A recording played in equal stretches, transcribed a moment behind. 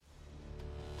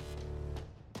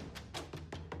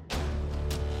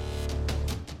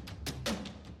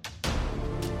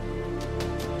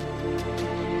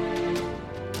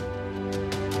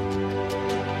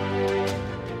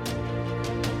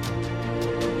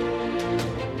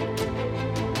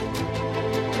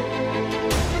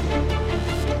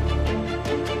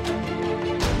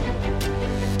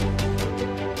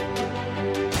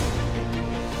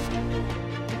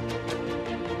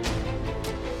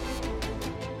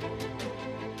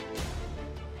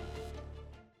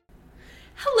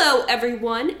Hello,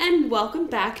 everyone, and welcome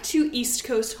back to East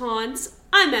Coast Haunts.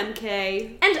 I'm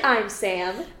MK. And I'm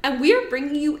Sam. And we are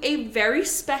bringing you a very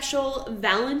special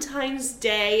Valentine's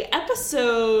Day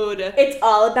episode. It's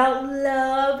all about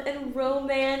love and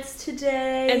romance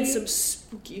today. And some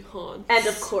spooky haunts. And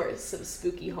of course, some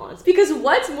spooky haunts. Because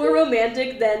what's more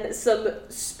romantic than some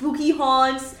spooky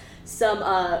haunts, some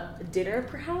dinner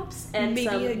perhaps, and maybe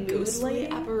some a ghostly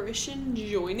moonlighting? apparition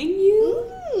joining you?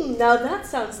 Now that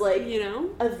sounds like,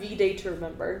 a V-Day to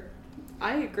remember.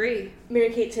 I agree.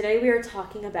 Mary-Kate, today we are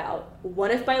talking about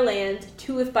One If by Land,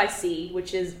 Two If by Sea,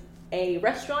 which is a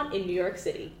restaurant in New York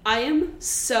City. I am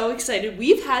so excited.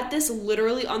 We've had this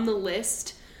literally on the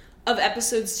list of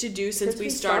episodes to do since we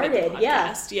started the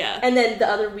podcast. Yeah. And then the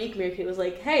other week, Mary-Kate was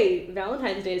like, hey,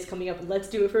 Valentine's Day is coming up. Let's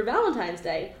do it for Valentine's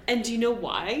Day. And do you know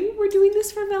why we're doing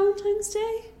this for Valentine's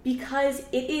Day? Because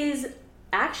it is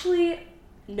actually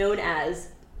known as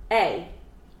A,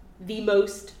 the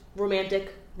most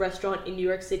romantic restaurant in New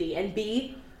York City, and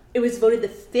B, it was voted the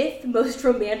 5th most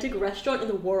romantic restaurant in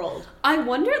the world. I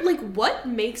wonder, what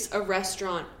makes a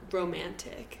restaurant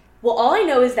romantic? Well, all I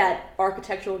know is that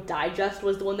Architectural Digest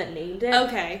was the one that named it.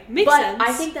 Okay, makes sense. But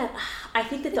I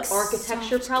think that the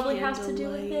architecture probably has to do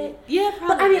with it. Yeah,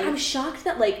 probably. But I mean, I'm shocked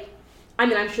that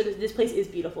I'm sure that this place is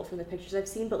beautiful from the pictures I've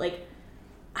seen, but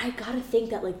I gotta think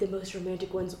that the most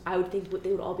romantic ones, I would think they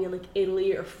would all be in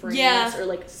Italy or France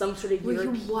or some sort of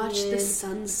European. We can watch the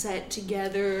sunset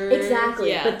together. Exactly.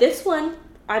 Yeah. But this one,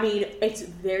 I mean, it's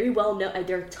very well known.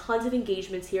 There are tons of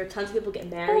engagements here. Tons of people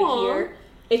get married here.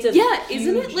 It's a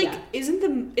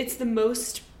it's the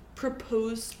most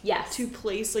proposed to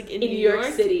place in New York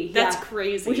City. That's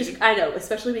crazy. Which is, I know,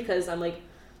 especially because I feel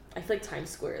like Times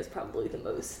Square is probably the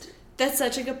most. That's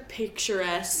such a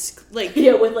picturesque, with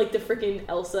the freaking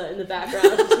Elsa in the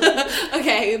background.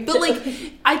 Okay, but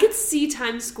I could see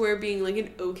Times Square being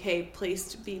an okay place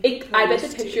to be. I bet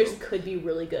the pictures could be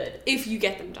really good if you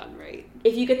get them done right.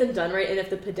 If you get them done right, and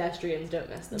if the pedestrians don't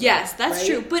mess them up. Yes, that's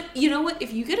true. But you know what?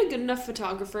 If you get a good enough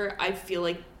photographer, I feel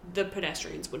like the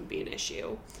pedestrians wouldn't be an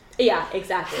issue. Yeah,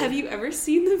 exactly. Have you ever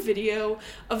seen the video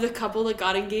of the couple that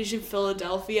got engaged in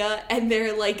Philadelphia, and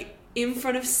they're in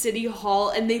front of City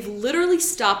Hall, and they've literally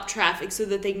stopped traffic so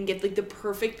that they can get the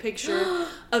perfect picture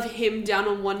of him down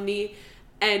on one knee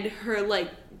and her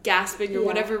gasping or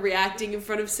whatever, reacting in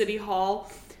front of City Hall,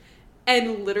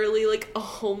 and literally a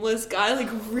homeless guy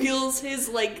reels his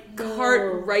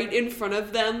cart right in front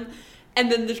of them,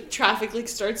 and then the traffic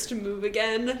starts to move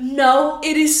again. No,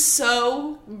 it is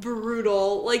so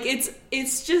brutal.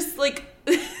 It's just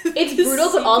it's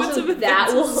brutal, but also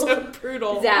that will so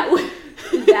brutal. That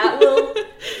will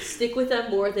stick with them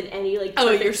more than any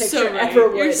perfect picture ever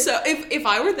would. You're so if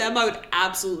I were them, I would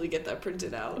absolutely get that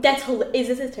printed out. Is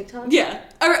this a TikTok? Yeah.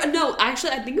 Or no,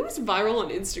 actually, I think it was viral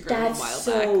on Instagram a while back. That's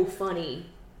so funny.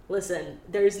 Listen,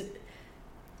 there's,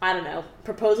 I don't know,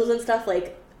 proposals and stuff,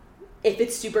 if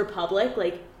it's super public,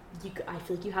 I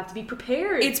feel like you have to be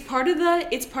prepared. It's part of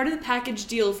the package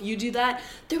deal if you do that.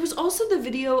 There was also the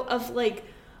video of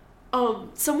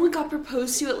someone got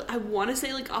proposed to at, I want to say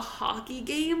a hockey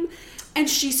game, and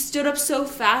she stood up so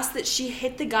fast that she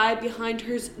hit the guy behind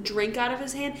her's drink out of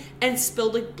his hand and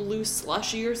spilled blue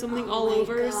slushy or something all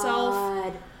over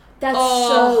herself. That's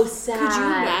so sad. Could you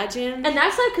imagine? And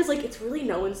that's because it's really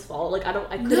no one's fault. I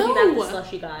couldn't be that the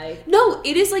slushy guy. No,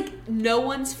 it is no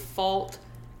one's fault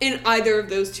in either of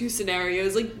those two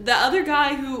scenarios. The other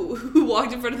guy who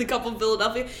walked in front of the couple in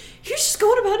Philadelphia, he was just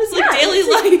going about his daily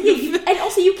life. And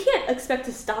also, you can't expect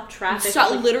to stop traffic.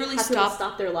 Literally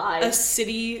stop their lives. A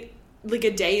city, a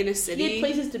day in a city. He had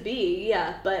places to be,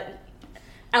 yeah, but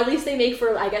at least they make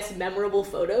for, I guess, memorable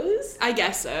photos. I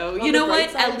guess so. You know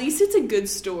what? At least it's a good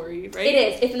story, right? It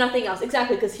is, if nothing else.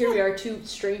 Exactly, because here we are, two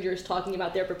strangers talking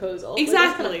about their proposal.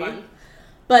 Exactly. Kind of fun.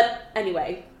 But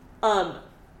anyway,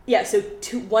 yeah, so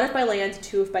One If by Land,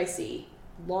 Two If by Sea.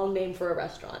 Long name for a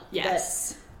restaurant.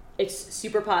 Yes. But it's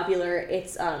super popular.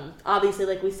 It's, obviously,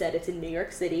 like we said, it's in New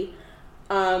York City.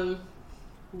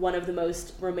 One of the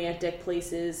most romantic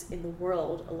places in the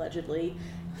world, allegedly.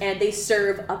 And they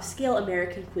serve upscale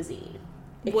American cuisine.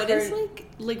 What is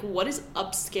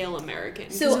upscale American?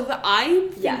 So if I'm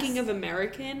thinking of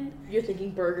American, you're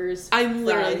thinking burgers. I'm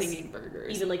literally thinking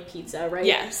burgers, even pizza, right?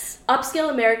 Yes. Upscale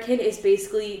American is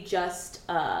basically just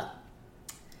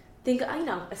think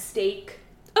a steak,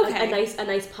 okay, a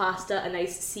nice pasta, a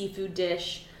nice seafood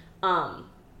dish.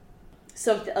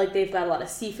 Something they've got a lot of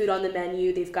seafood on the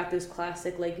menu. They've got those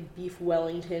classic beef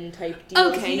Wellington type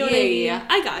deals. Okay, you know what I mean? Yeah,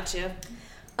 I gotcha.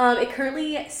 It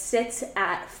currently sits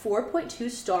at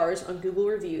 4.2 stars on Google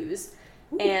reviews,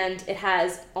 and it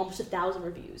has almost 1,000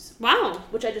 reviews. Wow.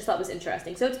 Which I just thought was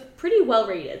interesting. So it's pretty well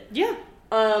rated. Yeah.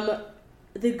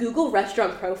 The Google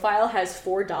restaurant profile has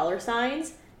 $4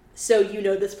 signs, so you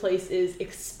know this place is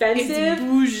expensive. It's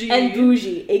bougie. And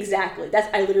bougie, exactly.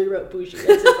 I literally wrote bougie.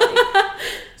 That's so funny.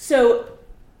 So,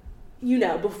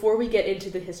 before we get into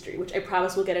the history, which I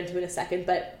promise we'll get into in a second,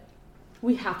 but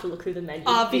we have to look through the menu.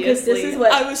 Obviously. Because this is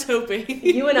what I was hoping.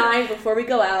 you and I, before we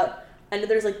go out, I know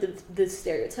there's like the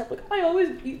stereotype, like, I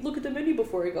always look at the menu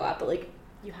before we go out, but like,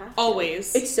 you have to.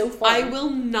 Always. It's so fun. I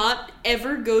will not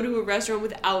ever go to a restaurant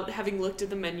without having looked at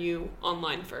the menu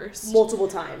online first. Multiple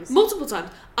times.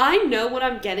 I know what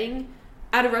I'm getting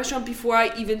at a restaurant before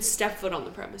I even step foot on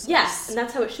the premises. Yes, and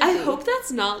that's how it should be. I hope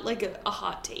that's not like a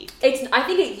hot take. I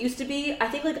think it used to be.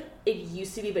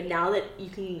 But now that you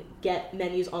can get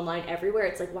menus online everywhere,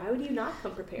 it's like, why would you not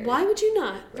come prepared? Why would you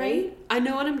not, right? I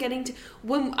know what I'm getting to.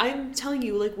 When I'm telling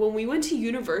you, like, when we went to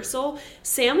Universal,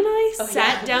 Sam and I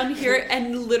sat down here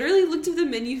and literally looked at the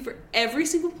menu for every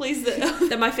single place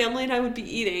that my family and I would be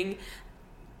eating.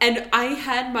 And I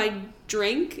had my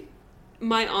drink,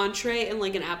 my entree, and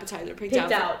like an appetizer picked out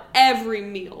for every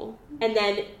meal. And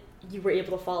then you were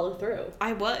able to follow through.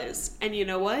 I was. And you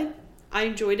know what? I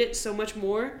enjoyed it so much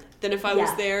more than if I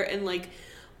was there and like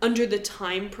under the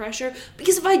time pressure.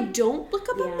 Because if I don't look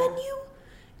up a menu,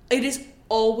 it is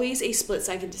always a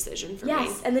split-second decision for me.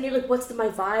 Yes, and then you're like, what's my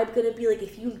vibe gonna be? Like,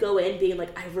 if you go in being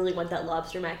like, I really want that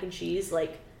lobster mac and cheese,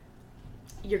 like,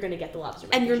 you're going to get the lobster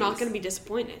mac and you're cheese. Not going to be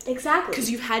disappointed. Exactly. Because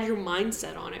you've had your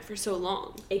mindset on it for so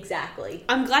long. Exactly.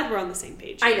 I'm glad we're on the same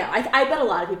page. I know. I bet a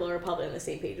lot of people are probably on the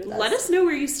same page with us. Let us know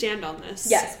where you stand on this.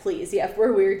 Yes, please. Yeah, if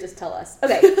we're weird, just tell us.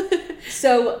 Okay.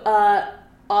 So,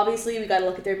 obviously, we got to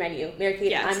look at their menu. Mary Kate,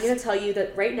 yes. I'm going to tell you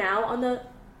that right now on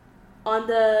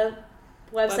the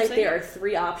website, there are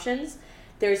 3 options.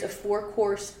 There's a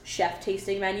 4-course chef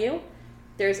tasting menu.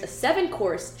 There's a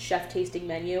 7-course chef tasting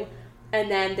menu. And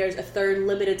then there's a 3rd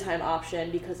limited time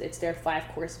option because it's their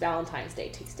 5-course Valentine's Day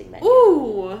tasting menu.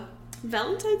 Ooh!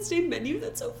 Valentine's Day menu?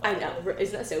 That's so fun. I know.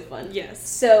 Isn't that so fun? Yes.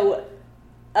 So,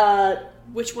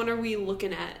 which one are we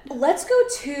looking at? Let's go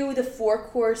to the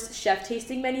 4-course chef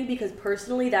tasting menu because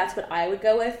personally that's what I would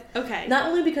go with. Okay. Not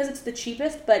only because it's the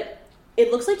cheapest, but it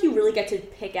looks like you really get to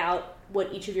pick out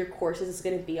what each of your courses is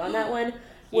going to be on that one.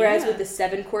 Whereas with the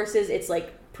 7 courses, it's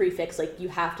like prefix, like you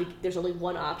have to, there's only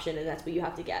one option and that's what you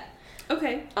have to get.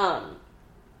 Okay.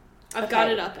 I've got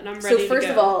it up and I'm ready to go. So first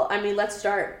of all, let's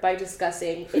start by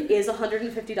discussing, it is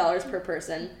 $150 per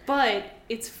person. But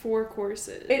it's 4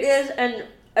 courses. It is, and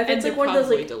if it's like one of those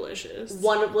like delicious.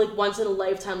 Once in a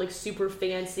lifetime, like super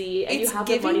fancy, and you have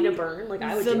the money to burn, like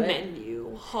I would do it. The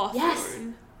Menu, Hawthorne. Yes.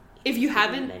 If you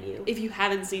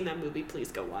haven't seen that movie,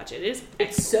 please go watch it.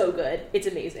 It's so good. It's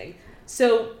amazing.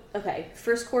 So, okay,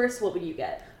 first course, what would you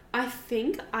get? I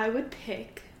think I would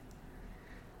pick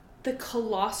the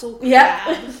colossal crab.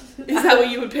 Yeah. Is that what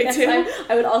you would pick too?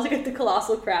 I would also get the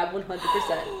colossal crab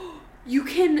 100%. You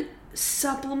can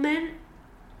supplement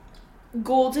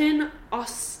golden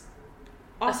Ossetra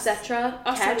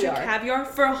caviar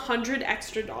for $100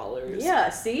 extra. Yeah,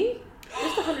 see?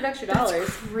 Just $100 extra.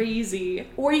 That's crazy.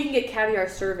 Or you can get caviar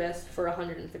service for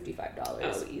 $155.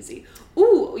 Oh, easy.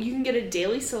 Ooh, you can get a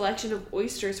daily selection of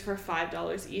oysters for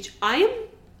 $5 each. I am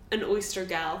an oyster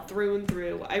gal through and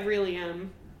through. I really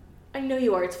am. I know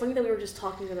you are. It's funny that we were just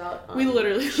talking about we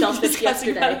literally shellfish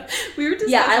yesterday. We were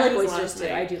discussing I like oysters too.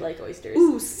 I do like oysters.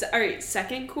 Ooh, all right.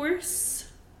 2nd course.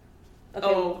 Okay.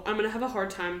 Oh, I'm gonna have a hard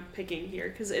time picking here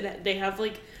because they have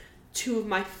like 2 of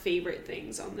my favorite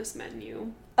things on this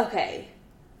menu. Okay.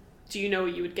 Do you know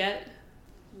what you would get?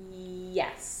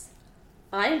 Yes.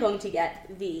 I'm going to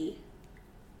get the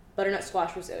butternut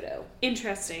squash risotto.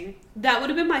 Interesting. That would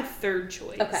have been my 3rd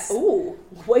choice. Okay. Ooh,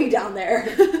 way down there.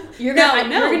 You're gonna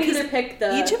either pick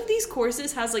the... Each of these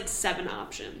courses has like 7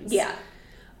 options. Yeah.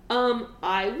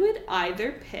 I would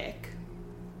either pick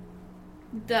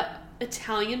the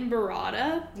Italian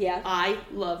burrata. Yeah. I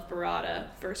love burrata,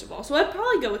 first of all. So I'd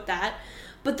probably go with that.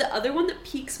 But the other one that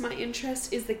piques my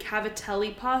interest is the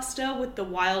cavatelli pasta with the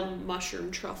wild mushroom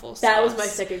truffle sauce. That was my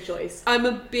 2nd choice.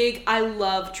 I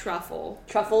love truffle.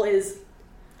 Truffle is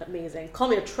amazing. Call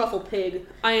me a truffle pig.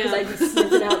 I am. Because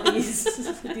I'd be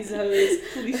sniffing out these hoes.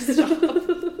 Please stop.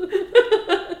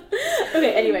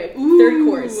 Okay, anyway. Ooh. 3rd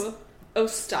course. Oh,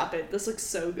 stop it. This looks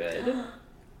so good.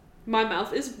 My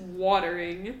mouth is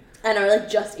watering. And I like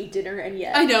just ate dinner and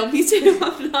yet. I know, me too.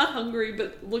 I'm not hungry,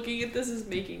 but looking at this is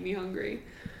making me hungry.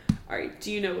 Alright,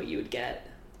 do you know what you would get?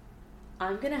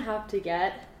 I'm gonna have to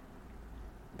get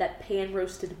that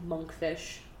pan-roasted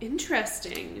monkfish.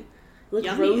 Interesting. Like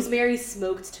Yummy. rosemary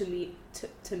smoked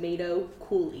tomato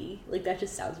coulis. Like that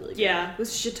just sounds really good. Yeah, with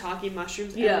shiitake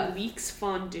mushrooms and leeks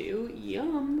fondue.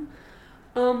 Yum.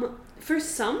 For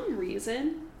some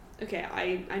reason, okay,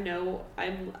 I know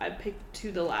I picked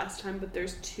 2 the last time, but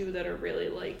there's 2 that are really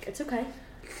like... It's okay.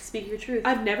 Speak your truth.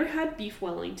 I've never had beef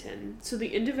Wellington, so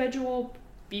the individual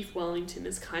beef Wellington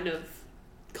is kind of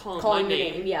calling my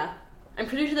name. Yeah. I'm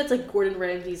pretty sure that's like Gordon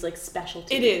Ramsay's like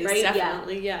specialty. It is, right?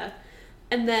 definitely, yeah.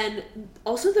 And then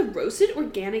also the roasted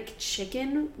organic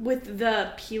chicken with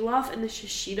the pilaf and the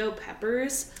shishito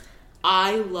peppers.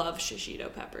 I love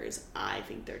shishito peppers. I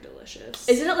think they're delicious.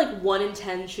 Isn't it like 1 in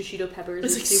 10 shishito peppers?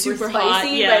 It's like super spicy,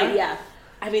 hot, yeah. But yeah.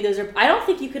 I mean, I don't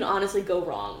think you can honestly go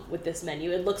wrong with this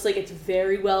menu. It looks like it's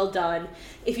very well done.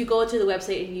 If you go to the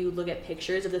website and you look at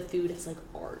pictures of the food, it's like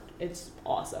art. It's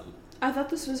awesome. I thought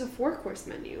this was a 4-course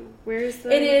menu. Where is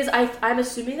the... It is. I'm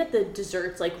assuming that the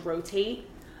desserts like rotate.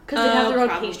 Because they have their own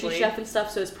pastry chef and stuff,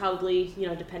 so it's probably,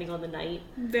 depending on the night.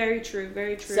 Very true,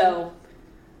 very true. So,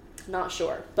 not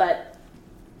sure. But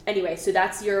anyway, so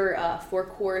that's your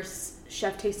 4-course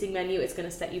chef tasting menu. It's going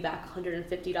to set you back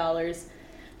 $150.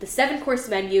 The 7-course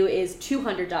menu is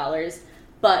 $200,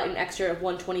 but an extra of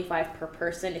 $125 per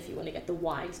person if you want to get the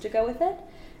wines to go with it.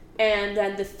 And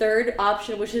then the third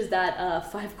option, which is that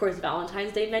 5-course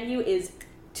Valentine's Day menu, is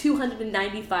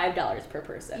 $295 per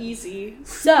person. Easy.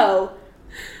 So,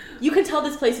 you can tell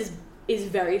this place is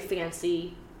very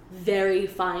fancy, very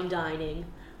fine dining.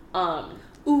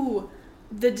 Ooh,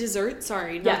 the dessert,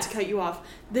 sorry, not to cut you off.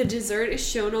 The dessert is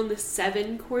shown on the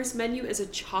 7-course menu as a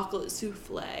chocolate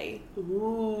souffle.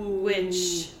 Ooh.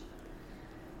 Which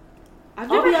I've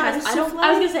never had a souffle.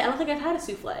 I was going to say, I don't think I've had a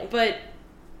souffle. But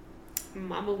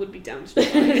Mama would be down to try.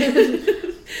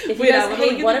 If you guys,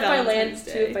 hey, One If I Land,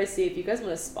 Two If I See, if you guys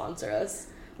want to sponsor us.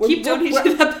 Keep donating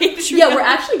to that Patreon. Yeah, we're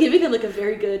actually giving them like a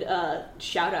very good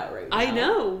shout out right now. I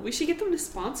know. We should get them to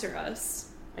sponsor us.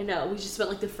 I know. We just spent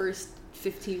like the first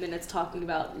 15 minutes talking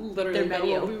about literally their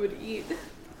menu. What we would eat.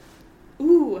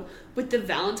 Ooh, with the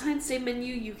Valentine's Day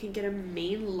menu, you can get a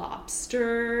Maine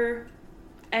lobster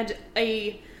and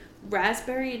a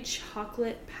raspberry and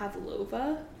chocolate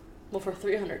pavlova. Well, for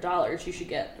 $300, you should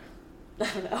get... I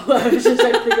don't know. I was just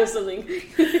trying to think of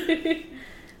something.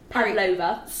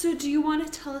 Pavlova. Right. So do you want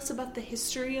to tell us about the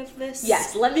history of this?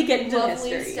 Yes, let me get into the lovely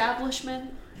history.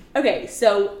 Establishment. Okay,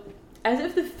 so as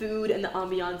if the food and the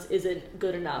ambiance isn't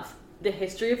good enough, the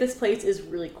history of this place is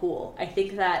really cool. I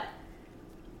think that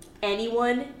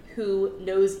anyone who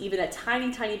knows even a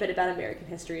tiny, tiny bit about American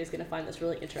history is going to find this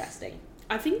really interesting.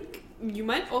 I think you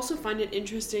might also find it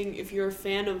interesting if you're a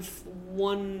fan of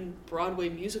one Broadway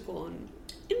musical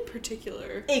in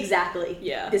particular. Exactly.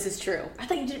 Yeah. This is true. I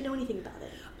thought you didn't know anything about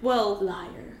it. Well,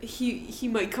 liar. He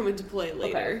might come into play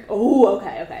later. Okay. Oh,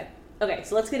 okay. Okay,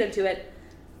 so let's get into it.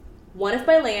 One If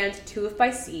by Land, Two If by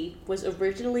Sea was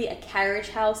originally a carriage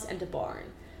house and a barn.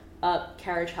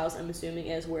 Carriage house, I'm assuming,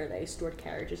 is where they stored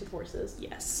carriages and horses.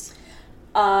 Yes.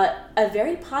 A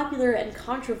very popular and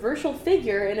controversial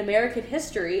figure in American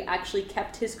history actually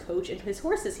kept his coach and his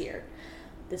horses here.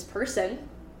 This person,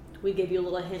 we give you a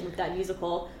little hint with that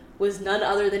musical, was none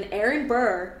other than Aaron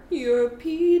Burr. Your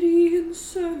obedient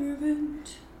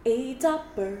servant. A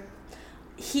dapper.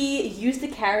 He used the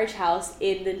carriage house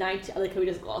in the like we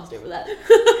just glossed over that.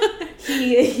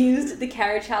 He used the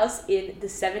carriage house in the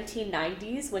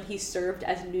 1790s when he served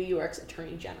as New York's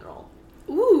Attorney General.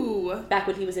 Ooh. Back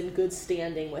when he was in good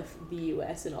standing with the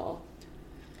U.S. and all.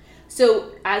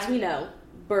 So, as we know,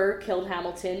 Burr killed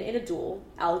Hamilton in a duel.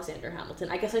 Alexander Hamilton.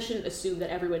 I guess I shouldn't assume that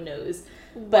everyone knows.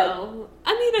 But well,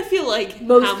 I mean, I feel like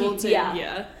most Hamilton, people,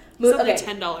 yeah. It's on the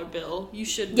 $10 bill. You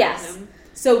should know him.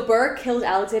 So Burr killed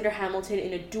Alexander Hamilton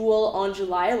in a duel on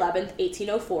July 11th,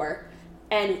 1804.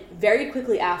 And very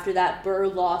quickly after that, Burr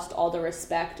lost all the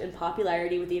respect and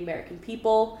popularity with the American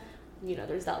people. You know,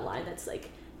 there's that line that's like,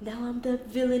 now I'm the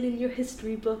villain in your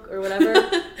history book, or whatever.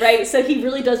 Right? So he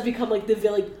really does become like the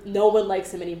villain. No one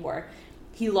likes him anymore.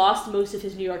 He lost most of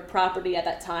his New York property at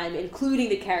that time, including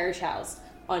the carriage house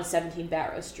on 17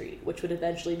 Barrow Street, which would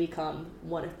eventually become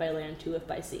One If by Land, Two If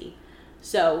by Sea.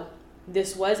 So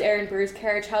this was Aaron Burr's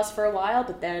carriage house for a while,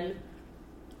 but then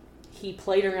he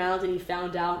played around and he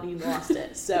found out and he lost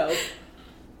it. So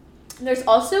there's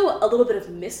also a little bit of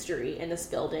mystery in this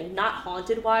building, not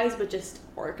haunted wise, but just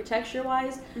architecture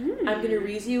wise. I'm gonna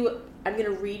read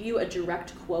you a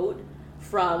direct quote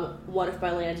from One If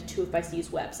by Land, Two If by Sea's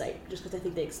website, just because I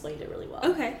think they explained it really well.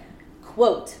 Okay.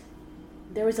 Quote,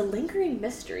 there is a lingering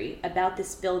mystery about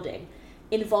this building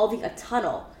involving a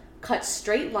tunnel cut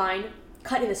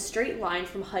in a straight line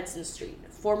from Hudson Street,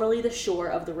 formerly the shore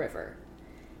of the river.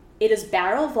 It is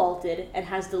barrel vaulted and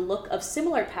has the look of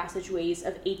similar passageways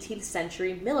of 18th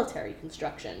century military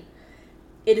construction.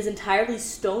 It is entirely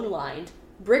stone-lined,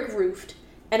 brick-roofed,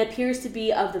 and appears to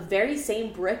be of the very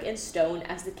same brick and stone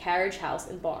as the carriage house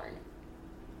and barn.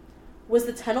 Was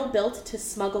the tunnel built to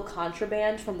smuggle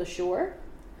contraband from the shore?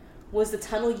 Was the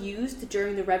tunnel used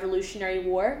during the Revolutionary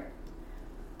War?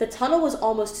 The tunnel was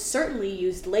almost certainly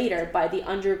used later by the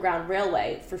Underground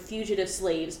Railway for fugitive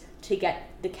slaves to get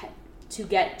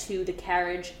to the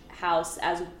carriage house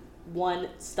as one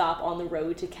stop on the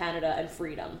road to Canada and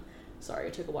freedom. Sorry,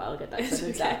 it took a while to get that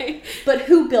sentence out. But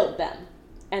who built them?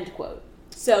 End quote.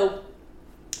 So,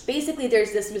 basically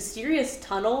there's this mysterious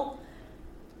tunnel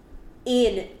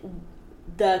in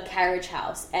the carriage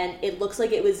house, and it looks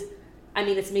like it was, I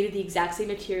mean, it's made of the exact same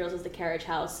materials as the carriage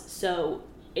house, so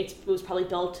it was probably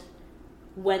built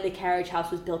when the carriage house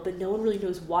was built, but no one really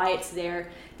knows why it's there.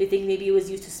 They think maybe it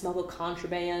was used to smuggle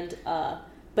contraband,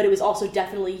 but it was also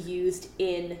definitely used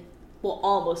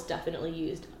almost definitely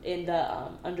used in the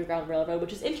Underground Railroad,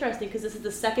 which is interesting because this is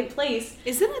the second place.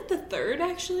 Isn't it the third,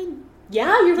 actually?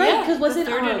 Yeah, you're right. Because was it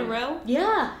third in a row?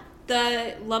 Yeah.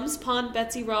 The Lum's Pond,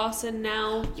 Betsy Ross, and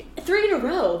now 3 in a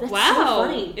row. That's wow, so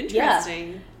funny.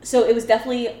 Interesting. Yeah. So it was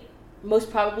definitely most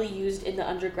probably used in the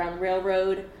Underground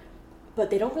Railroad, but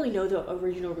they don't really know the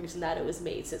original reason that it was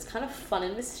made. So it's kind of fun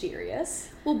and mysterious.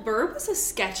 Well, Burr was a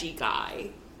sketchy guy.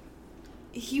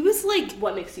 He was like...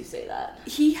 What makes you say that?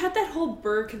 He had that whole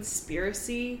Burr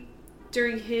conspiracy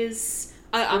during his...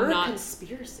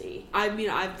 conspiracy. I mean,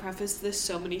 I've prefaced this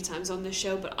so many times on this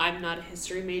show, but I'm not a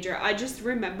history major. I just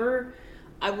remember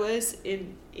I was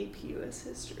in AP US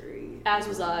history. As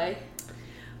was I.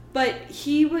 But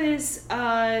he was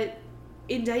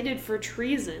indicted for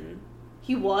treason.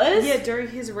 He was? Yeah, during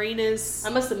his reign as I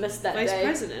must have missed that vice day.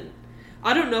 president.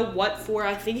 I don't know what for.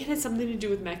 I think it had something to do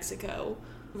with Mexico.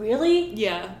 Really?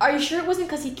 Yeah. Are you sure it wasn't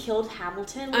because he killed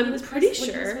Hamilton when I'm he was pretty when he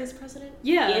sure. was vice president?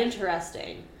 Yeah.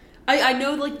 Interesting. I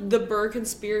know, like, the Burr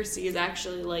conspiracy is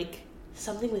actually, like...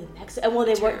 Something with Mexico. Well,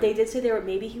 they did say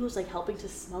maybe he was, like, helping to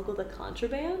smuggle the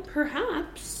contraband?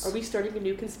 Perhaps. Are we starting a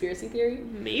new conspiracy theory?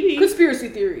 Maybe. Conspiracy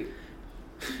theory.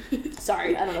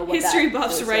 Sorry, I don't know what History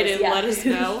buffs right in, let us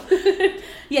know.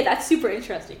 Yeah, that's super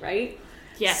interesting, right?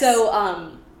 Yes.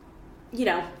 So,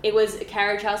 it was a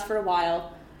carriage house for a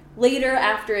while. Later,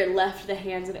 after it left the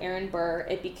hands of Aaron Burr,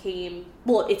 it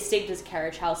stayed as a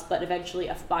carriage house, but eventually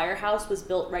a firehouse was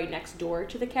built right next door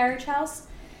to the carriage house.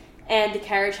 And the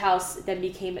carriage house then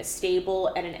became a stable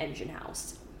and an engine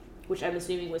house, which I'm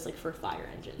assuming was, like, for fire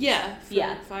engines. Yeah,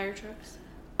 for fire trucks.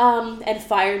 And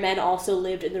firemen also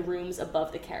lived in the rooms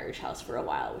above the carriage house for a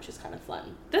while, which is kind of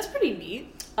fun. That's pretty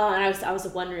neat. And I was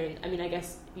wondering, I mean, I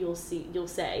guess you'll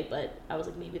say, but I was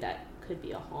like, maybe that could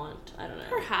be a haunt. I don't know.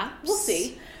 Perhaps. We'll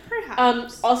see.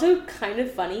 Perhaps. Also kind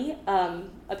of funny,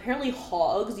 apparently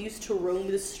hogs used to roam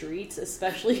the streets,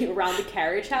 especially around the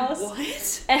carriage house.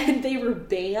 What? And they were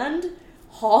banned.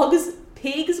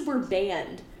 Pigs were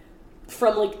banned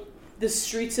from, like, the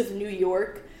streets of New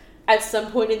York at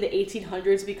some point in the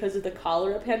 1800s because of the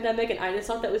cholera pandemic, and I just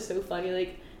thought that was so funny.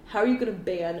 Like, how are you going to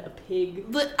ban a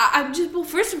pig? But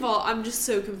first of all, I'm just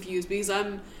so confused because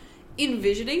I'm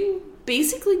envisioning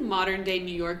basically modern day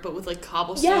New York, but with, like,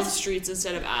 cobblestone streets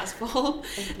instead of asphalt,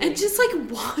 and just, like,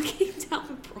 walking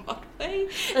down Broadway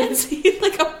and seeing,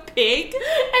 like, a pig,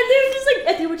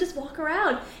 and they would just walk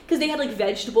around because they had, like,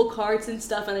 vegetable carts and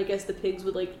stuff, and I guess the pigs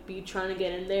would, like, be trying to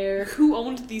get in there. Who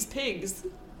owned these pigs?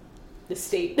 The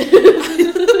state.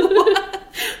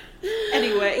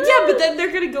 Anyway, yeah, but then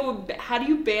they're gonna go. How do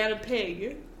you ban a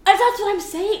pig? That's what I'm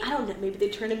saying. I don't know. Maybe they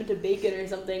turn him into bacon or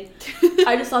something.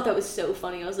 I just thought that was so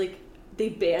funny. I was like, they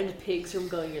banned pigs from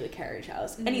going near the carriage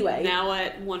house. Anyway. Now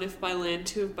at 1 if by land,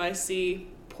 2 if by sea,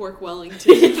 pork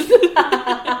Wellington.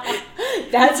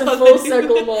 That's a full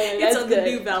circle moment. It's That's on good. the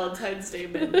new Valentine's Day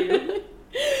menu.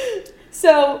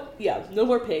 So, yeah, no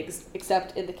more pigs,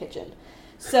 except in the kitchen.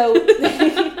 So,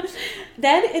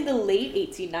 then in the late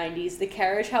 1890s, the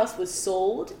carriage house was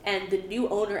sold, and the new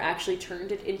owner actually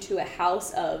turned it into a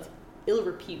house of ill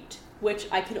repute, which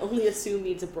I can only assume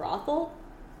means a brothel.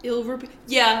 Ill repute?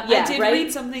 Yeah, I did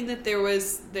read something that there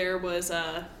was the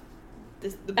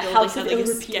building house had, of like, ill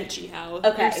a repute. sketchy house.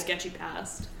 Okay. Or sketchy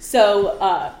past.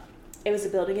 So, it was a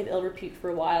building of ill repute for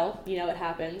a while. You know, it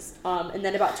happens. And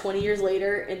then about 20 years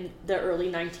later, in the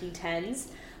early 1910s,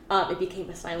 it became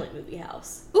a silent movie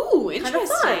house. Ooh, interesting. Kind of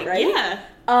fun, right? Yeah.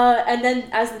 And then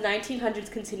as the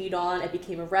 1900s continued on, it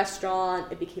became a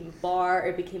restaurant, it became a bar,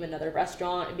 it became another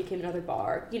restaurant, it became another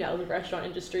bar. You know, the restaurant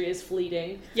industry is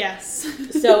fleeting. Yes.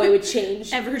 So it would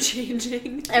change.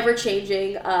 Ever-changing.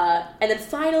 Ever-changing. And then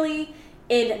finally,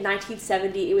 In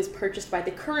 1970, it was purchased by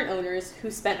the current owners, who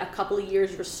spent a couple of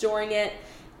years restoring it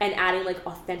and adding like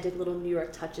authentic little New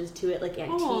York touches to it, like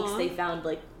antiques. Aww. They found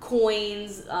like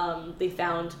coins. They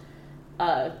found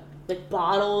like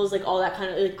bottles, like all that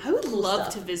kind of. Like, I would cool love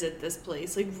stuff. to visit this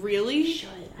place. Like, really?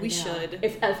 We should.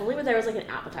 If only there was like an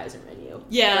appetizer menu.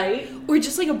 Yeah. Right? Or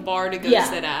just like a bar to go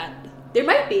sit at. There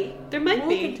might be. There might we'll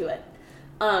be. Look into it.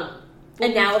 We'll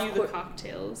and now, of the course,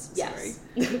 cocktails. yes,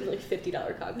 Sorry. like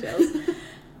 $50 cocktails.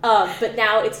 But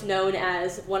now it's known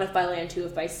as One If by Land, Two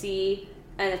If by Sea,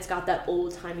 and it's got that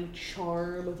old timey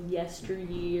charm of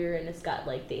yesteryear, and it's got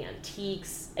like the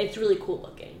antiques. It's really cool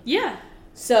looking. Yeah.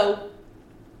 So,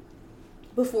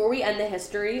 before we end the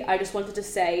history, I just wanted to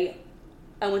say,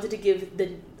 I wanted to give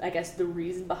the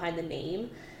reason behind the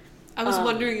name. I was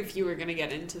wondering if you were going to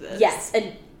get into this.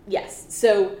 Yes.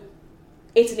 So,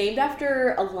 it's named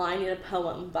after a line in a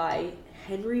poem by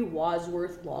Henry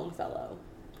Wadsworth Longfellow.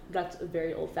 That's a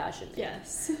very old-fashioned name.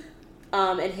 Yes.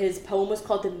 And his poem was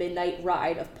called The Midnight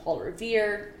Ride of Paul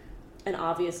Revere. And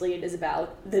obviously it is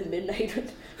about the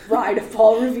midnight ride of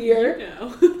Paul Revere.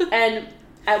 No. And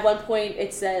at one point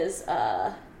it says,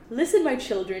 "Listen, my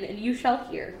children, and you shall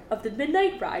hear of the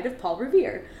midnight ride of Paul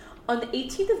Revere. On the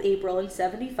 18th of April in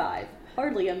 75,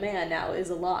 hardly a man now is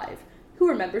alive who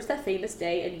remembers that famous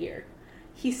day and year.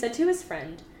 He said to his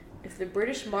friend, if the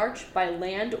British march by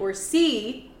land or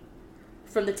sea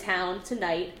from the town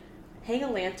tonight, hang a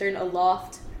lantern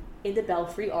aloft in the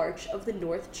belfry arch of the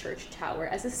North Church Tower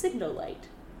as a signal light.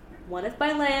 One if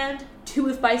by land, two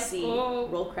if by sea." Oh.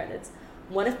 Roll credits.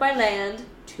 "One if by land,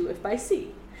 two if by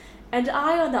sea. And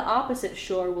I on the opposite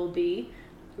shore will be,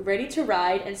 ready to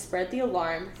ride and spread the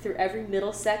alarm through every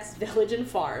Middlesex village and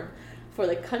farm, for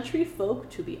the country folk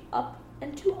to be up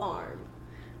and to arm."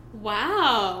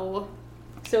 Wow.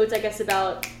 So it's, I guess,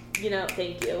 about,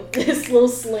 thank you, this little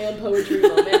slam poetry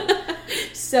moment.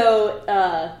 So,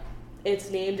 it's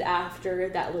named after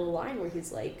that little line where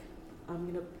he's like,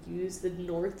 I'm going to use the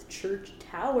North Church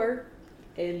Tower,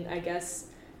 and I guess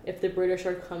if the British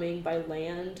are coming by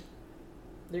land,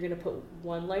 they're going to put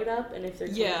one light up, and if they're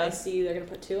coming by sea, they're going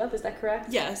to put two up. Is that correct?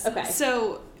 Yes. Okay.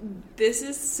 So, this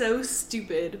is so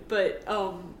stupid, but,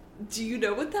 do you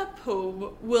know what that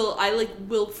poem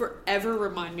will forever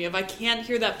remind me of? I can't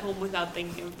hear that poem without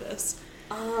thinking of this.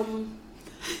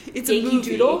 It's a Yankee movie.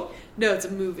 Doodle? No, it's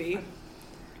a movie.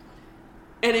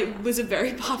 And it was a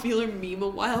very popular meme a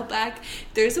while back.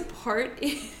 There's a part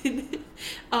in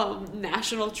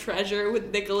National Treasure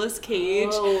with Nicolas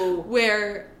Cage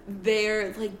where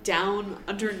they're like down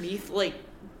underneath, like,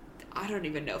 I don't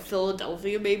even know,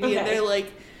 Philadelphia maybe, okay. and they're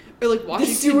like, or like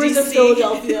Washington, the sewers DC, of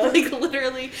Philadelphia. like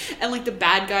literally, and like the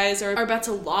bad guys are about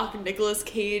to lock Nicolas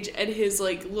Cage and his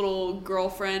like little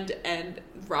girlfriend and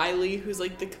Riley, who's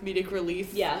like the comedic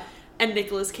relief, and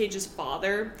Nicolas Cage's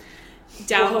father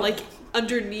down like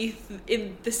underneath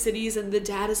in the cities, and the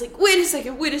dad is like, wait a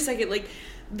second, like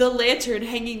the lantern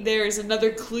hanging there is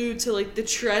another clue to like the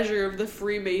treasure of the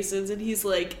Freemasons, and he's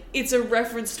like, it's a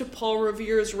reference to Paul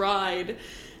Revere's ride.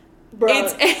 Bro,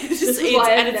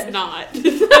 it's not.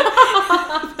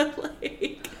 But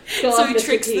like, so he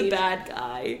tricks the bad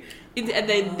guy, and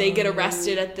then they get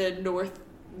arrested at the North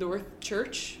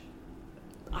Church.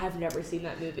 I've never seen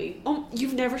that movie. Oh,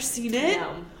 you've never seen it?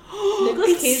 No.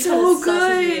 Nicolas Cage so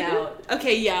good. Me out.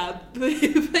 Okay, yeah, but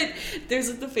there's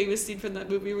like the famous scene from that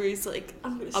movie where he's like,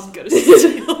 I'm gonna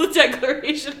steal the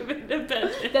Declaration of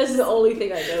Independence. That's the only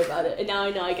thing I know about it, and now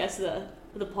I know, I guess,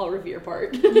 the Paul Revere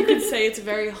part. You could say it's a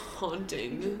very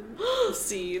haunting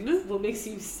scene. What makes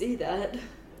you say that?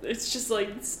 It's just like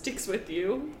sticks with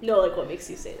you. No, like what makes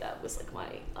you say that was like my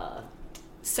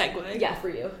segue. Yeah, for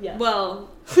you. Yeah. Well,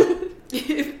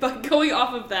 but going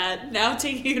off of that, now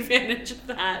taking advantage of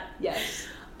that. Yes.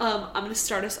 I'm going to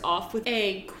start us off with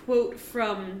a quote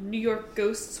from New York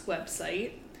Ghost's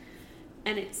website,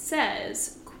 and it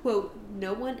says, quote,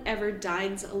 "No one ever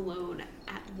dines alone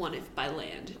at one if by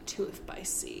land, two if by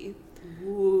sea."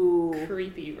 Ooh.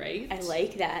 Creepy, right? I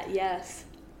like that, yes.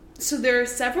 So there are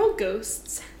several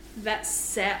ghosts that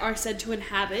are said to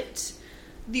inhabit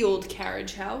the old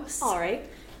carriage house. All right.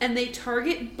 And they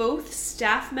target both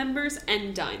staff members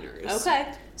and diners.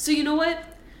 Okay. So you know what?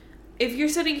 If you're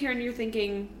sitting here and you're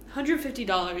thinking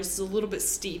 $150 is a little bit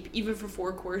steep, even for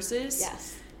 4 courses.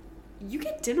 Yes. You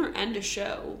get dinner and a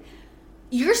show.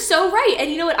 You're so right.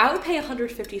 And you know what? I would pay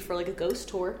 $150 for like a ghost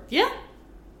tour. Yeah.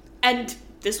 And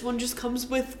this one just comes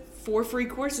with 4 free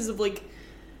courses of like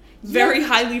very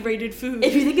highly rated food.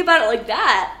 If you think about it like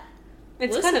that,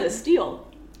 it's kind of a steal.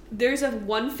 There's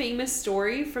one famous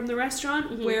story from the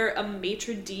restaurant where a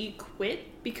maitre d'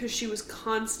 quit because she was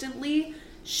constantly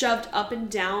shoved up and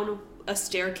down a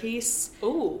staircase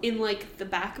Ooh. in, like, the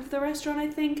back of the restaurant, I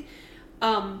think.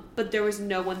 But there was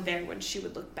no one there when she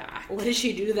would look back. What did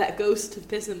she do to that ghost to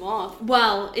piss him off?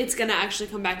 Well, it's gonna actually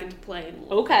come back into play in a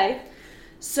little Okay. bit.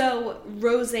 So,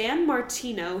 Roseanne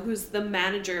Martino, who's the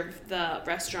manager of the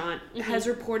restaurant, has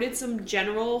reported some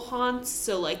general haunts.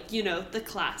 So, like, you know, the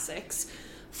classics.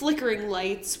 Flickering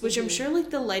lights, which I'm sure, like,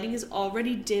 the lighting is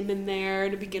already dim in there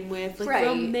to begin with. Like,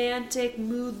 romantic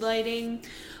mood lighting.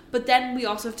 But then we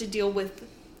also have to deal with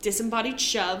disembodied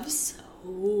shoves.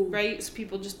 Ooh. Right? So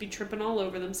people just be tripping all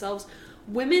over themselves.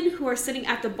 Women who are sitting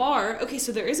at the bar. Okay,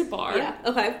 so there is a bar. Yeah.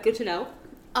 Okay. Good to know.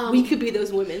 We could be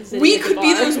those women. We could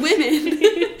be those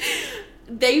women.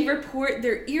 They report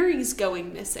their earrings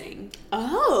going missing.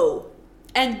 Oh.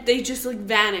 And they just, like,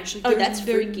 vanish. Like, that's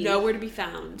freaky. They're nowhere to be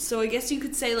found. So I guess you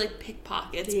could say, like,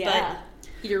 pickpockets. Yeah.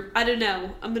 But I don't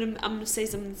know. I'm gonna say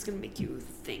something that's gonna make you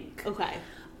think. Okay.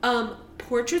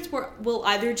 Portraits will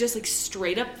either just, like,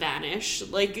 straight up vanish,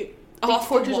 like off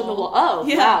portraits the on the wall. wall. Oh,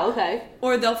 yeah. Wow. Okay.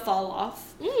 Or they'll fall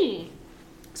off.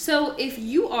 So if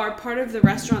you are part of the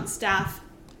restaurant staff,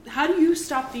 how do you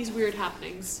stop these weird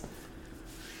happenings?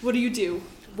 What do you do?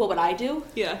 What would I do?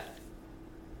 Yeah.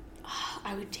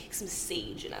 I would take some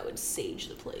sage and I would sage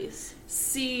the place.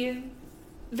 See,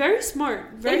 very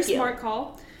smart. Very smart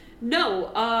call.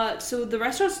 No, so the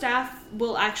restaurant staff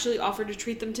will actually offer to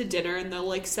treat them to dinner, and they'll,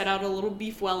 like, set out a little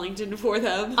beef Wellington for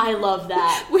them. I love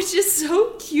that. Which is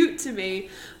so cute to me.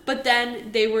 But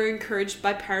then they were encouraged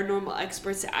by paranormal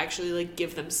experts to actually, like,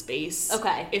 give them space.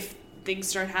 Okay. If things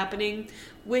start happening,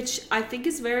 which I think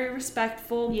is very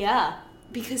respectful. Yeah.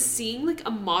 Because seeing, like,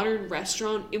 a modern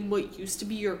restaurant in what used to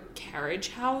be your carriage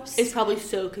house... It's probably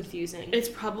so confusing. It's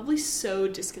probably so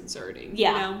disconcerting.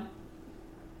 Yeah. You know?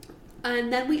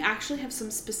 And then we actually have some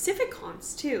specific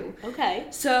haunts, too. Okay.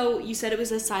 So, you said it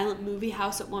was a silent movie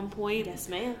house at one point. Yes,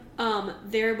 ma'am.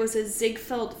 There was a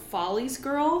Ziegfeld Follies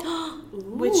girl,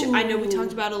 which I know we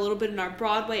talked about a little bit in our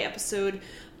Broadway episode,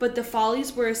 but the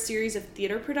Follies were a series of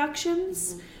theater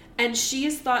productions, and she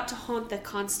is thought to haunt the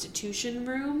Constitution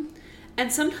Room,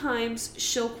 and sometimes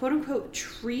she'll, quote-unquote,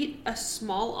 treat a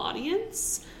small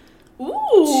audience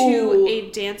to a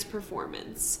dance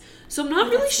performance. So I'm not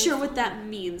really sure what that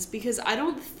means, because I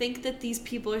don't think that these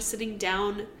people are sitting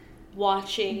down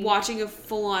watching a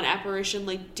full-on apparition,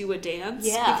 like, do a dance.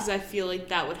 Yeah. Because I feel like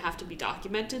that would have to be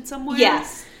documented somewhere.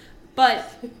 Yes. But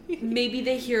maybe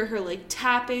they hear her, like,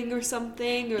 tapping or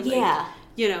something, or, like,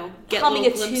 you know, get humming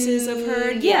little glimpses of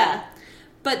her. Yeah.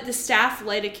 But the staff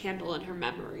light a candle in her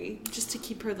memory, just to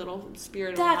keep her little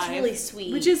spirit alive. That's really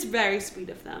sweet. Which is very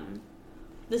sweet of them.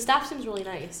 The staff seems really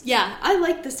nice. Yeah, I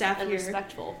like the staff and here.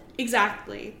 respectful.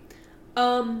 Exactly.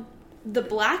 The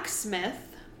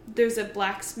blacksmith, there's a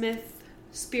blacksmith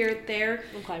spirit there.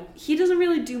 Okay. He doesn't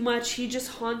really do much. He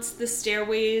just haunts the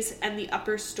stairways and the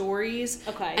upper stories.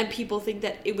 Okay. And people think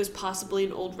that it was possibly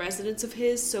an old residence of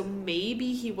his, so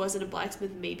maybe he wasn't a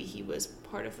blacksmith, maybe he was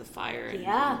part of the fire.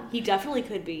 Yeah, he definitely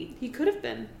could be. He could have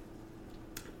been.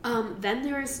 Then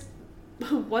there's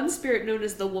one spirit known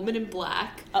as the Woman in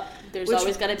Black. There's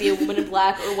always got to be a woman in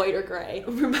black or white or gray.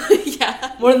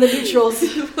 Yeah. One of the neutrals.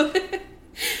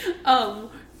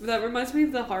 That reminds me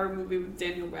of the horror movie with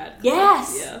Daniel Radcliffe.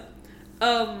 Yes!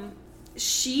 Yeah.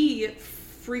 She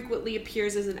frequently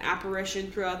appears as an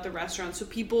apparition throughout the restaurant, so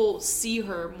people see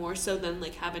her more so than,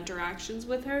 like, have interactions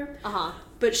with her.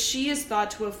 But she is thought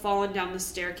to have fallen down the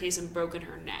staircase and broken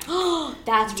her neck.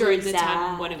 That's during really the sad.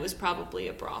 time when it was probably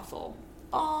a brothel.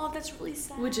 Oh, that's really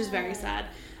sad. Which is very sad.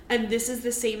 And this is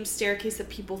the same staircase that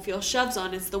people feel shoves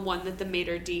on. It's the one that the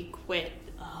maitre d' quit.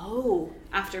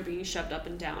 After being shoved up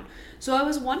and down. So I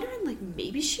was wondering, like,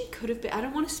 maybe she could have been... I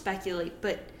don't want to speculate,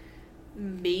 but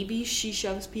maybe she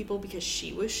shoves people because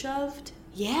she was shoved?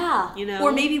 Yeah. You know?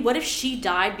 Or maybe what if she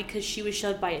died because she was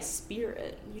shoved by a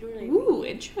spirit? You know what I mean? Ooh,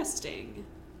 interesting.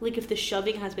 Like, if the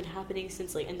shoving has been happening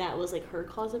since, like, and that was, like, her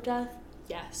cause of death?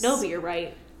 Yes. No, but you're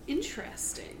right.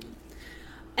 Interesting.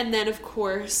 And then, of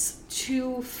course,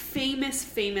 two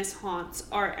famous haunts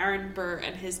are Aaron Burr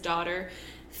and his daughter,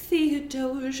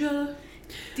 Theodosia.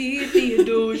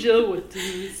 Theodosia, what do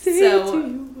you say So, to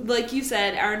you? like you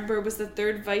said, Aaron Burr was the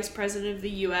third vice president of the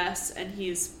U.S., and he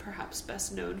is perhaps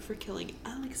best known for killing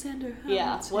Alexander Hamilton.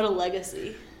 Yeah, what a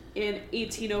legacy. In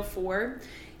 1804.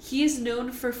 He is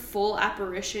known for full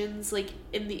apparitions, like,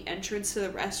 in the entrance to the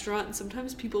restaurant, and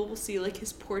sometimes people will see, like,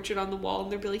 his portrait on the wall,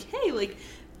 and they'll be like, hey, like,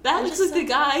 that looks like the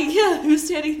guy, who's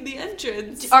standing in the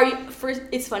entrance.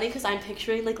 It's funny because I'm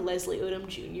picturing, like, Leslie Odom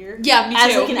Jr. Yeah, me too.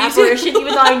 As, like, an apparition, even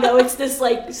though I know it's this,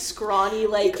 like, scrawny,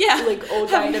 like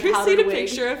old guy in a powdered wig. Have you seen a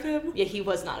picture of him? Yeah, he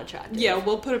was not attractive. Yeah,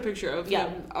 we'll put a picture of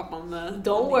him up on the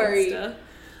Don't worry. Insta.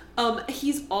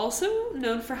 He's also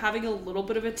known for having a little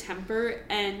bit of a temper,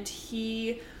 and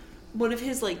one of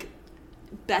his, like,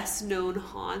 best known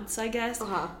haunts, I guess,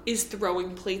 is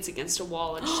throwing plates against a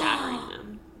wall and shattering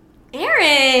them.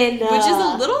 Aaron! Which is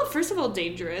a little, first of all,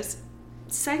 dangerous.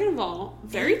 Second of all,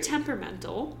 very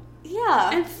temperamental.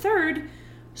 Yeah. And third,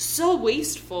 so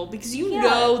wasteful, because you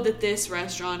know that this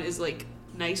restaurant is, like,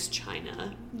 nice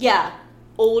china. Yeah.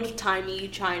 Old-timey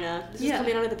china. This is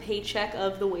coming out of the paycheck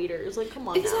of the waiters. Like, come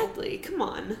on Exactly. Come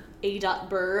on. A.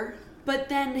 Burr. But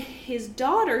then his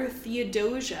daughter,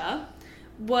 Theodosia,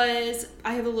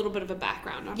 I have a little bit of a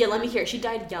background on her. Yeah, let me hear. She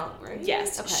died young, right?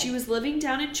 Yes. Okay. She was living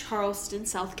down in Charleston,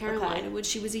 South Carolina, when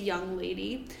she was a young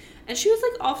lady. And she was,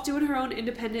 like, off doing her own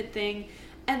independent thing.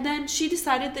 And then she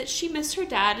decided that she missed her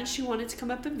dad and she wanted to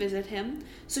come up and visit him.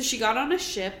 So she got on a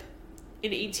ship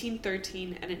in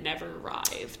 1813 and it never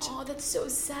arrived. Oh, that's so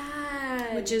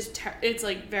sad. Which is, it's,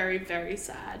 like, very, very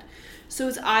sad. So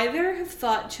it's either have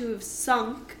thought to have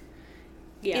sunk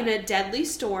in a deadly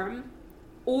storm,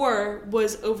 or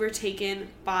was overtaken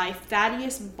by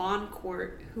Thaddeus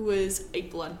Boncourt, who was a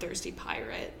bloodthirsty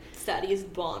pirate. Thaddeus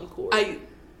Boncourt.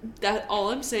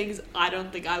 All I'm saying is I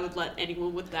don't think I would let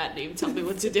anyone with that name tell me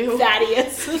what to do.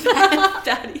 Thaddeus.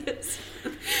 Thaddeus.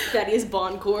 Thaddeus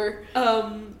Boncourt.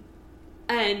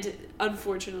 And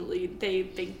unfortunately, they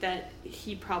think that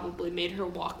he probably made her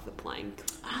walk the plank.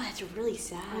 Oh, that's really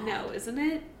sad. I know, isn't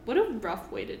it? What a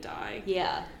rough way to die.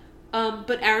 Yeah.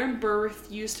 But Aaron Burr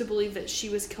refused to believe that she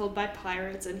was killed by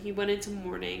pirates, and he went into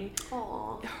mourning.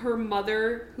 Aww. Her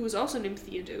mother, who was also named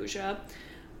Theodosia,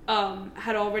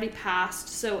 had already passed,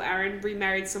 so Aaron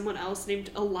remarried someone else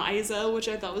named Eliza, which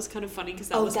I thought was kind of funny because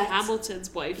that was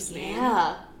Hamilton's wife's name.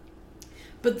 Yeah.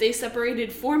 But they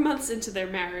separated 4 months into their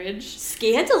marriage.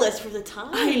 Scandalous for the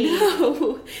time. I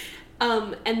know.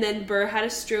 And then Burr had a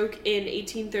stroke in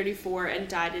 1834 and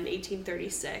died in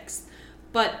 1836.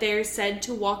 But they're said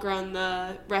to walk around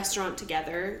the restaurant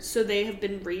together, so they have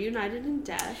been reunited in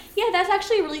death. Yeah, that's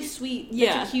actually a really sweet,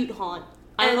 that's a cute haunt.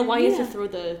 I don't know why he has to throw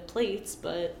the plates,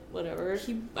 but whatever.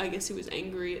 I guess he was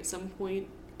angry at some point.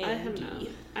 I have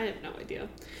no idea.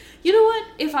 You know what?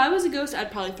 If I was a ghost, I'd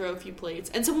probably throw a few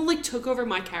plates. And someone, like, took over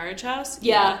my carriage house.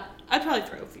 Yeah. I'd probably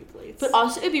throw a few plates. But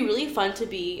also, it'd be really fun to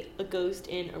be a ghost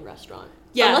in a restaurant.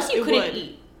 Yeah, unless you couldn't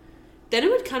eat. Then it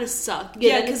would kind of suck.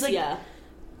 Yeah, because, like... Yeah.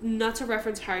 Not to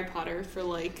reference Harry Potter for,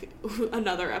 like,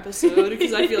 another episode,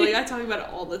 because I feel like I talk about it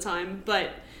all the time, but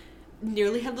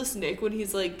Nearly Headless Nick, when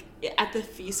he's, like, at the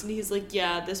feast, and he's like,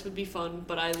 yeah, this would be fun,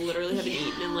 but I literally haven't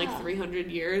eaten in, like,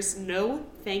 300 years. No,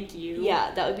 thank you.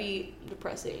 Yeah, that would be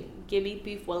depressing. Give me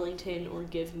beef Wellington, or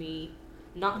give me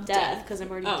not death, because I'm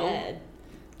already dead.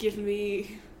 Give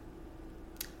me...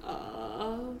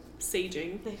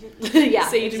 saging. Yeah,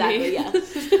 Sage exactly, me.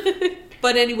 Yeah.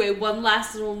 But anyway, one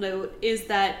last little note is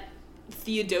that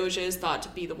Theodosia is thought to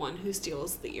be the one who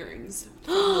steals the earrings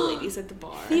from the ladies at the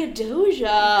bar.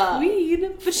 Theodosia!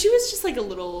 Queen. But she was just like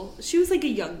she was like a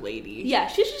young lady.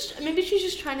 Yeah, maybe she's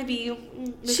just trying to be,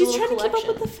 she's trying to keep up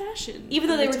with the fashion. Even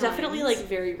though they were definitely, like,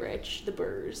 very rich, the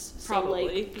Burrs. Probably,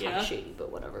 so, like, kind of shady,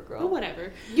 but whatever, girl. But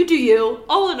whatever. You do you.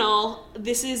 All in all,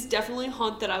 this is definitely a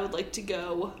haunt that I would like to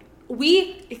go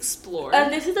explore.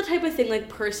 And this is the type of thing, like,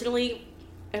 personally,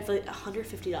 if, like,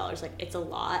 $150, like, it's a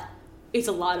lot. It's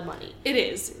a lot of money. It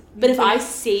is. But if I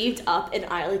saved up and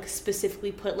I, like,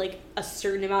 specifically put, like, a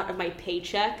certain amount of my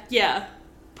paycheck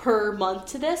per month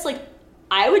to this, like,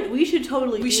 we should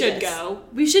totally do this.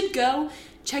 We should go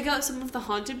check out some of the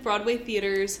haunted Broadway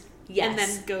theaters. Yes. And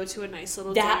then go to a nice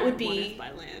little that would be 1 if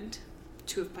by land,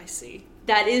 2 if by sea.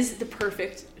 That is the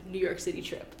perfect New York City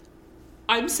trip.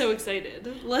 I'm so excited.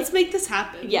 Let's make this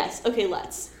happen. Yes. Okay,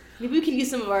 let's. Maybe we can use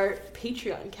some of our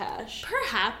Patreon cash.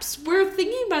 Perhaps. We're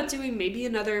thinking about doing maybe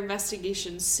another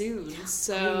investigation soon,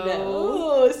 so...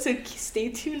 No, so stay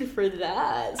tuned for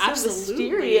that. So absolutely.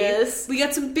 Mysterious. We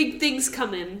got some big things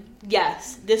coming.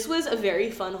 Yes. This was a very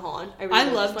fun haunt. I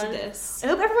loved this. I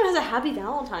hope everyone has a happy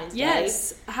Valentine's Day.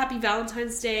 Yes. Happy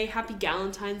Valentine's Day. Happy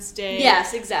Galentine's Day.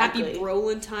 Yes, exactly. Happy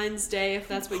Brolentine's Day, if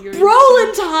that's what you're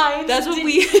Brolentine's! That's what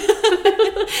we...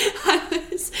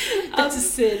 That's a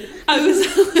sin. I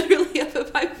was literally up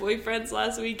at my boyfriend's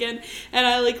last weekend, and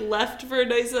I, like, left for a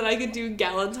night so that I could do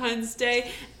Galentine's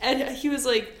Day, and he was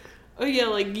like, oh yeah,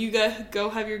 like, you guys go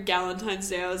have your Galentine's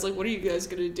Day. I was like, what are you guys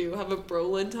gonna do? Have a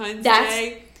Brolentine's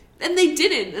Day? And they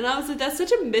didn't, and I was like, that's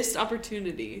such a missed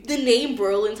opportunity. The name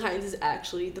Brolentine's is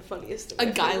actually the funniest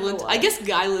thing. I guess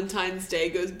Galentine's Day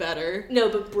goes better. No,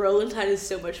 but Brolentine is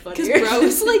so much funnier.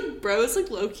 Because bro is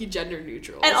like low-key gender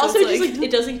neutral. And so also, just, like,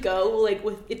 it doesn't go, like,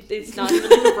 with, it's not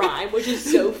even, like, a rhyme, which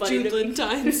is so funny.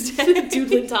 Doodlentine's Day.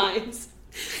 Doodlentine's.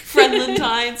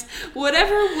 Friendlentines,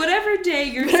 whatever day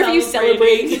you're Whatever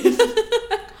celebrating. you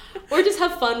celebrate. Or just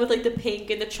have fun with, like, the pink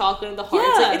and the chocolate and the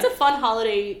hearts. Yeah. Like, it's a fun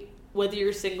holiday whether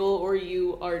you're single or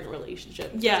you are in a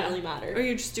relationship. It doesn't really matter. Or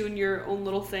you're just doing your own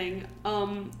little thing.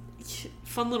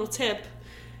 Fun little tip.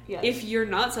 Yes. If you're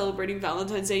not celebrating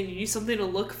Valentine's Day and you need something to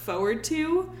look forward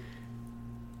to,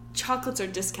 chocolates are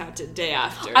discounted day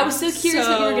after. I was so curious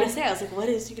what you were going to say. I was like, what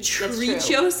is... Treat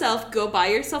yourself. Go buy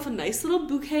yourself a nice little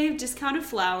bouquet of discounted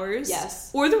flowers.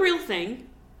 Yes. Or the real thing.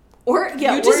 Or,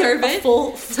 yeah, you deserve it.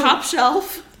 Full top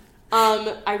shelf.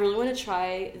 I really want to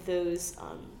try those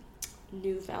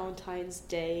new Valentine's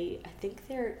Day. I think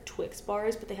they're Twix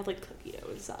bars, but they have, like, cookie dough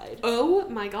inside. Oh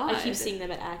my god. I keep seeing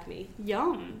them at Acme.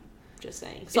 Yum. Just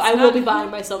saying. So I will be buying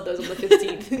myself those on the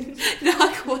 15th.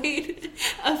 Not quite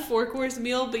a 4-course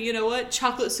meal, but you know what?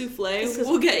 Chocolate souffle.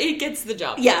 It gets the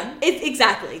job. Yeah,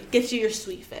 exactly. Gets you your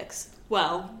sweet fix.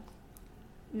 Well,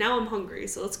 now I'm hungry,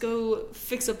 so let's go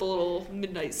fix up a little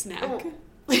midnight snack. Oh.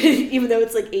 Even though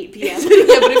it's like 8 p.m.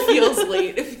 Yeah, but it feels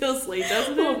late. It feels late,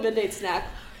 doesn't A little it? midnight snack.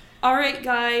 All right,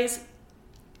 guys.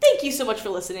 Thank you so much for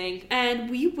listening. And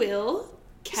we will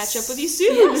catch up with you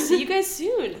soon. Yeah, see you guys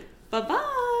soon.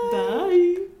 Bye-bye. Bye.